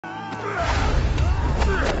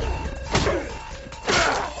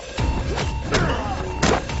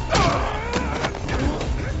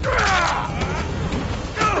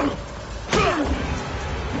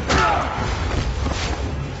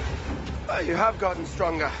You have gotten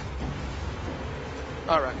stronger.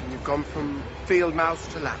 I reckon you've gone from field mouse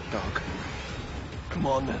to lapdog. Come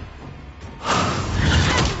on, then.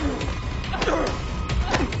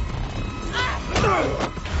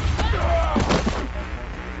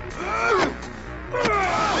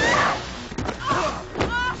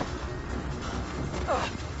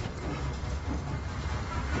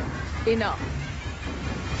 Enough.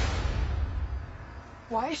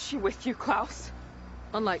 Why is she with you, Klaus?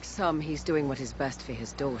 Unlike some, he's doing what is best for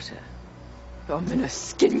his daughter. I'm gonna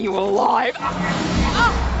skin you alive!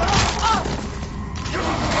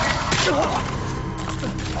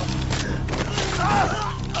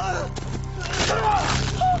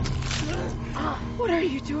 What are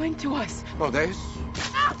you doing to us? Oh, this?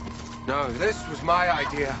 No, this was my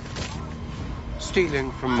idea.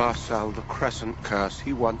 Stealing from Marcel the crescent curse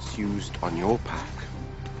he once used on your pack.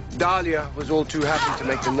 Dahlia was all too happy to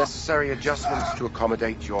make the necessary adjustments to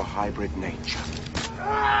accommodate your hybrid nature.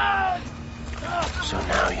 So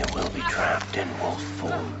now you will be trapped in wolf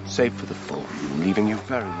form, save for the full moon, leaving you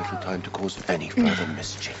very little time to cause any further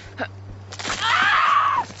mischief.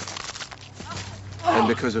 And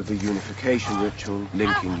because of the unification ritual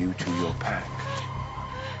linking you to your pack,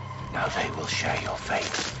 now they will share your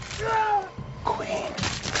fate, Queen.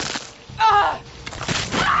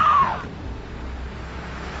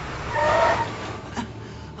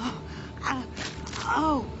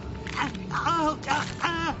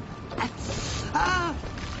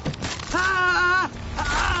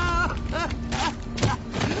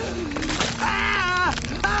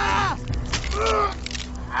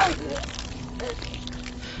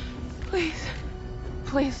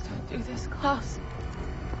 Please don't do this, Klaus.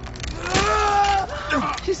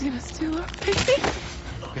 She's gonna steal our baby.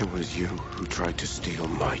 It was you who tried to steal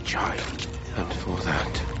my child, and for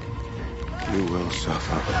that, you will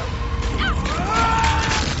suffer.